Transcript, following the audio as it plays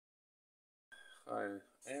Hi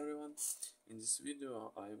everyone, in this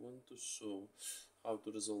video I want to show how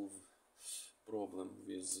to resolve problem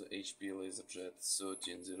with HP LaserJet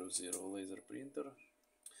 1300 laser printer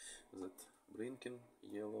that blinking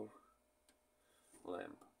yellow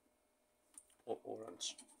lamp or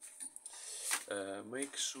orange.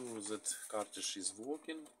 Make sure that cartridge is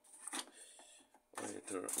working,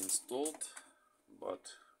 later installed,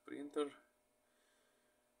 but printer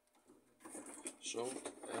showed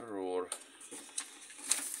error.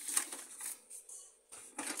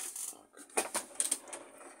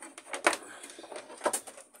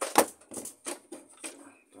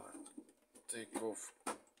 Take off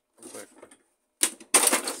back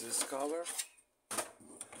this cover.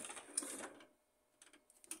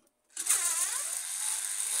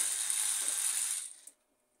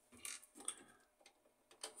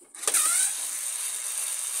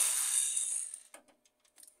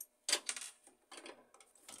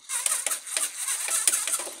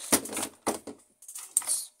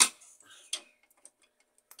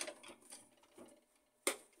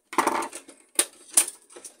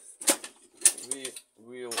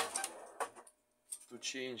 We will to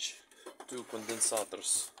change two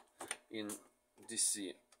condensators in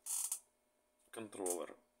DC controller.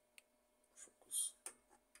 Focus.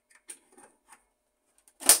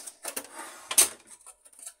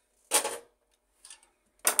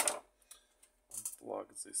 Unplug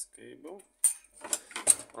this cable.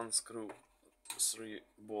 Unscrew 3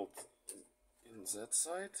 bolts in that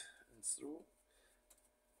side and through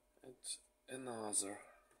at another.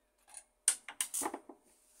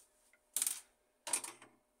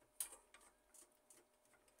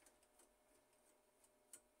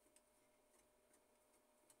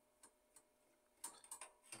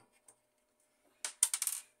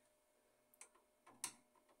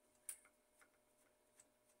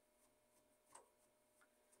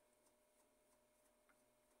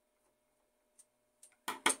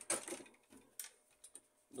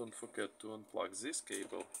 Don't forget to unplug this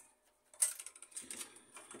cable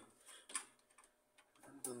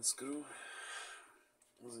and unscrew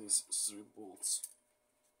these 3 bolts.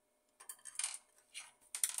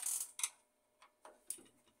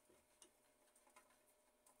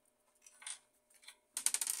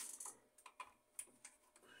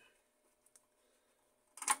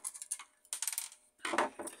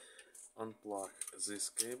 Unplug these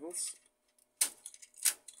cables.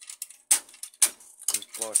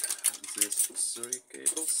 Unplug these 3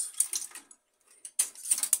 cables.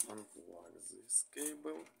 Unplug this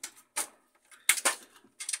cable.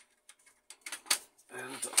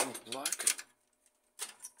 And unplug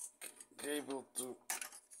cable to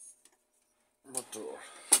motor.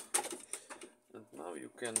 And now you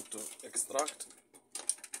can extract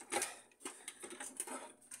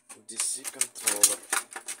DC controller.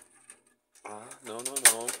 No.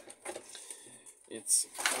 It's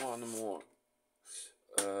one more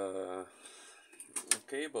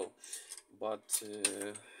cable, but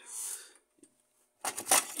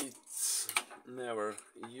it's never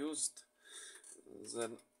used.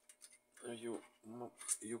 Then you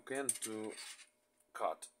can to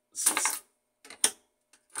cut this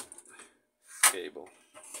cable.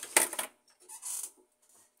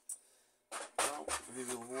 Now we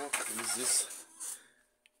will work with this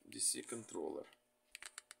DC controller.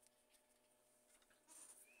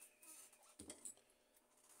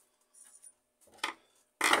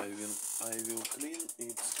 I will clean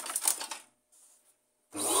it.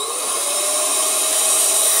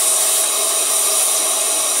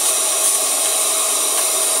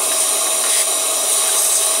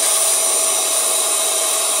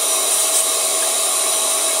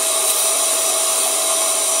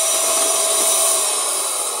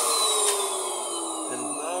 And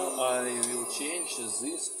now I will change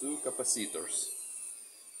these 2 capacitors.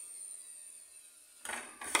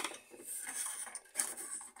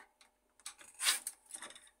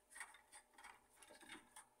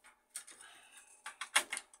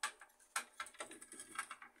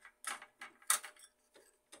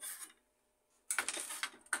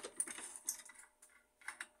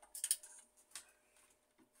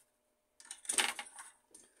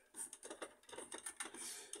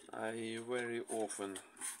 I very often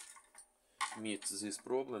meet this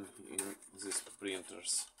problem in these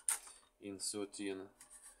printers in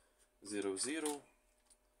 1300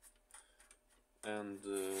 and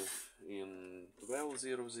in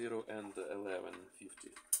 1200 and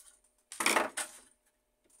 1150.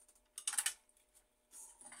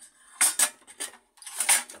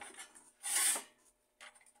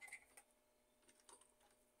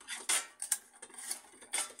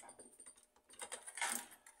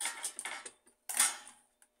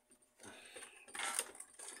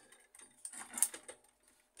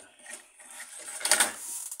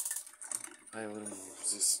 I will remove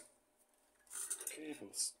these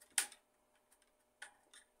cables.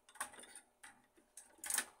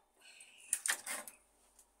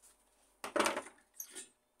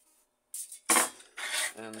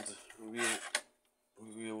 And we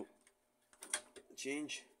will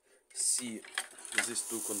change these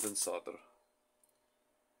two condensator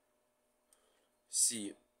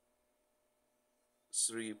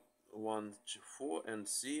C314 and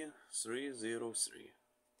C303.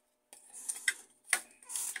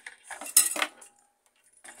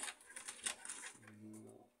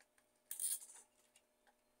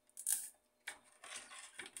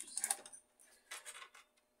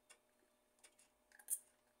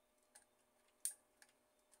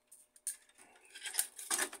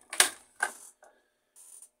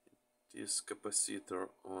 This capacitor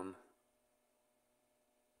on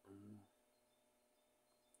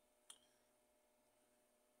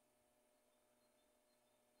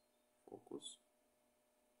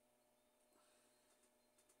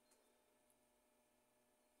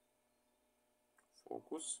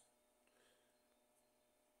focus.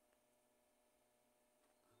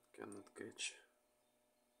 Cannot catch.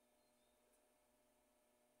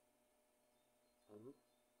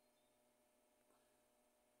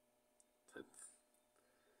 That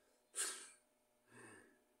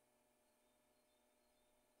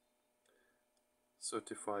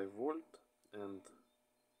 35 volt and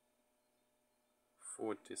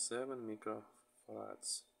 47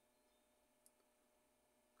 microfarads.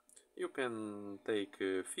 You can take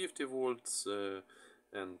 50 volts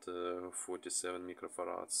and 47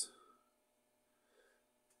 microfarads.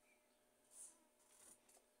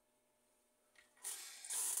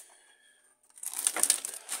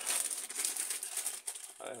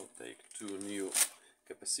 I'll take two new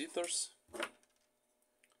capacitors.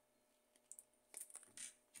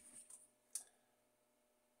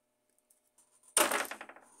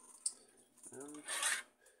 And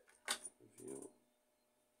we'll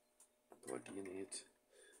plug in it.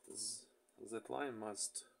 That line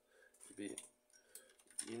must be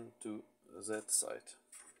into that side.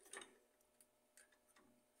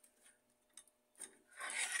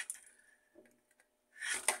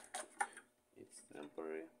 It's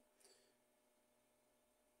temporary.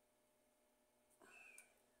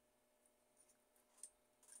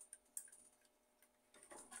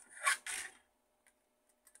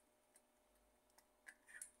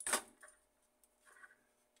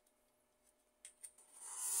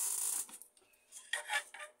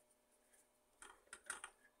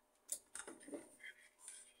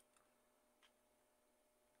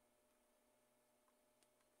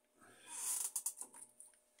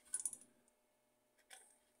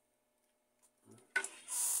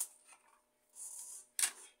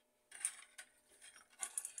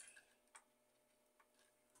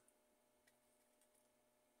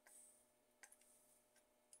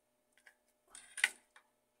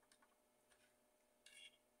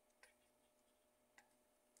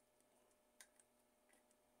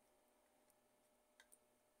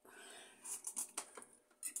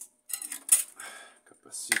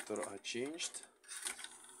 Capacitor are changed.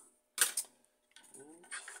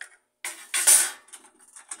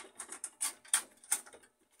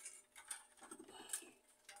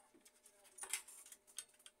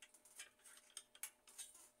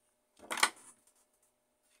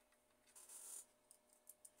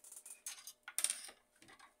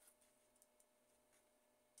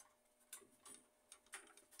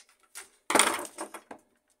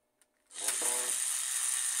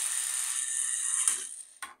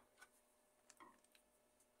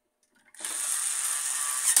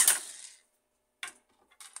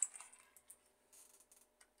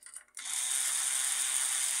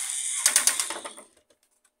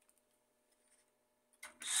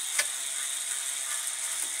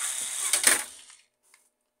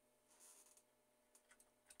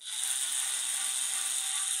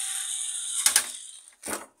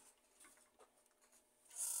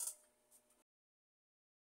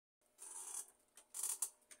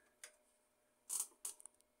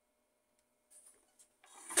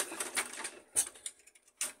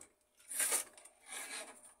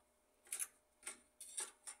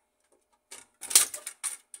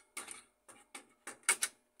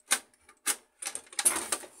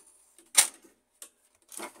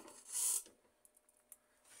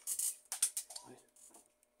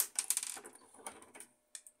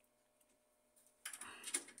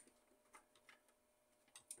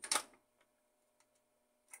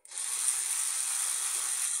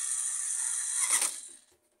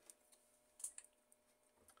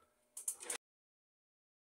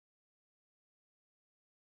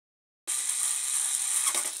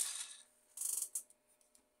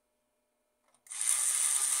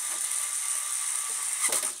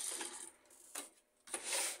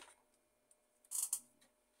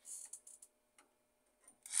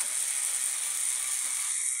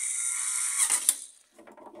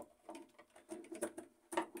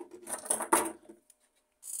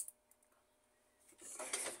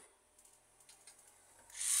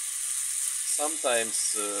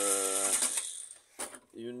 Sometimes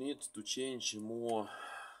you need to change more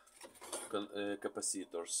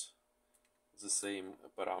capacitors, the same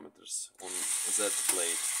parameters on that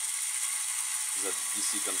plate, that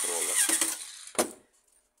DC controller.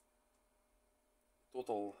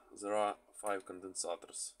 Total there are 5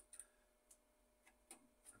 condensators.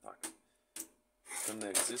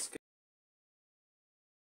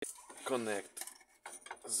 Connect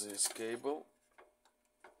this cable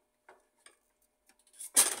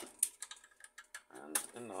and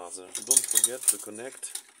another. Don't forget to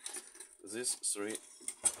connect these 3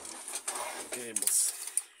 cables.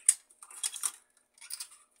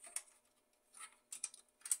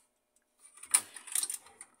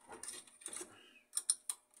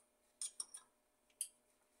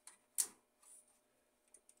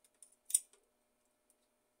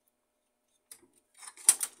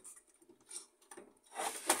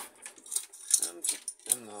 And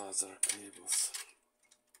another cables.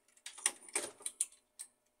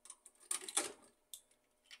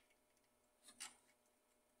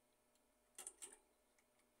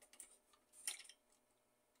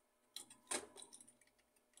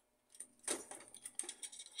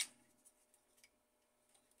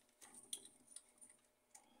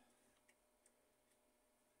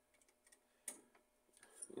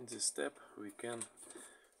 In this step we can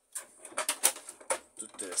to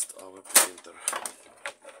test our printer.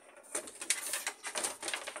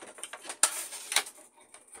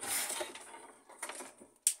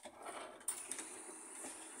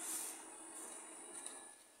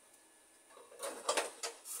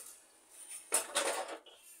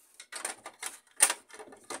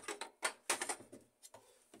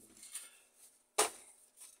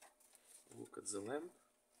 Look at the lamp.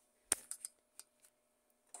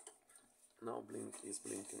 Now blink is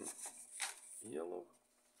blinking yellow,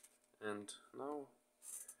 and now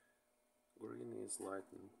green is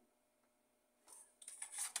lighting.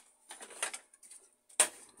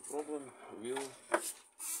 Problem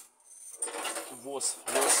was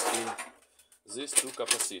in these 2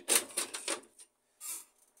 capacitors.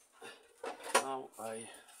 Now I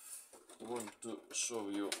want to show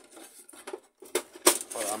you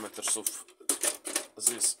parameters of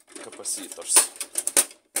these capacitors.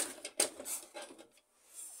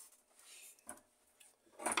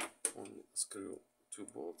 Only screw 2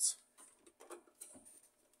 bolts.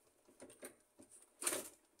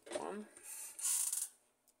 1,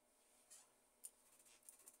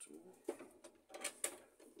 2,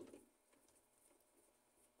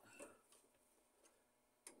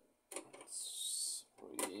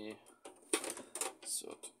 3,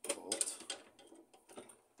 third bolt.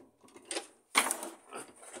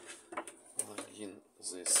 Plug in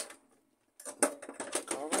this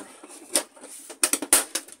cover.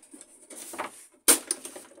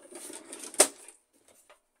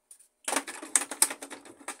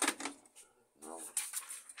 Now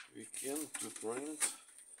we can to print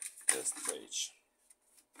test page.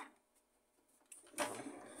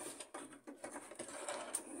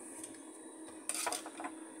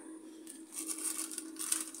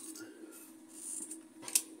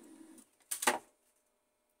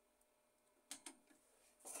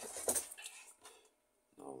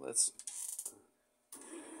 Now let's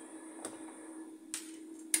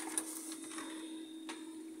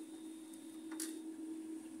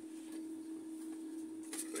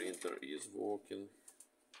printer is working,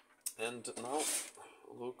 and now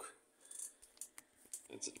look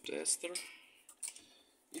at the tester.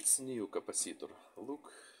 It's new capacitor.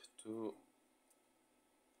 Look to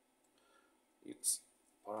its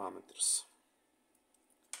parameters.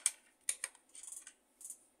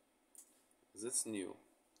 That's new.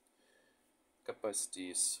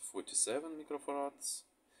 Capacity is 47 microfarads.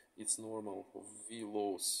 It's normal. V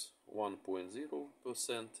loss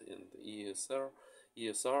 1.0% and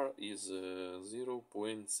ESR is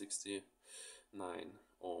 0.69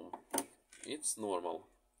 ohm. It's normal.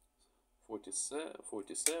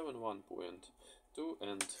 47, 1.2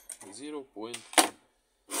 and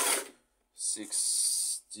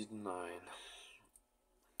 0.69.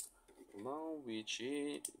 Now we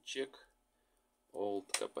check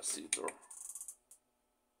old capacitor.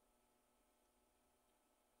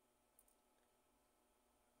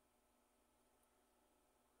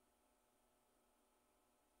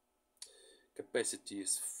 Capacity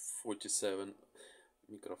is 47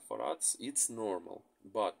 microfarads. It's normal,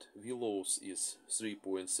 but V loss is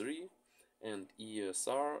 3.3 and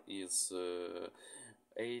ESR is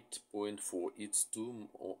 8.4. It's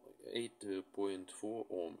 8.4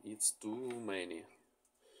 ohm. It's too many.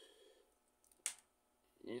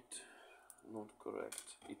 It not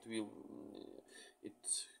correct. It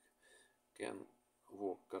can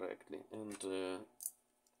work correctly. And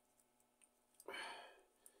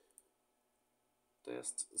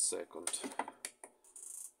test second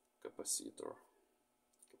capacitor.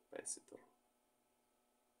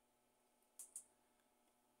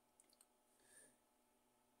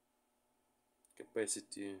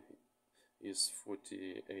 Capacity is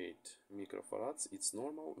 48 microfarads, it's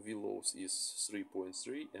normal. VLOS is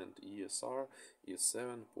 3.3 and ESR is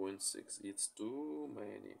 7.6. It's too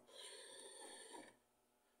many.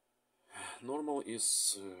 Normal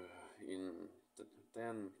is in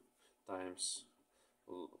 10 times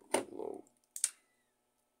low.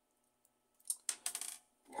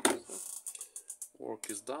 Work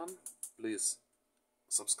is done. Please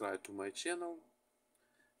subscribe to my channel,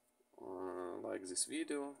 like this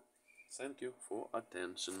video. Thank you for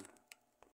attention.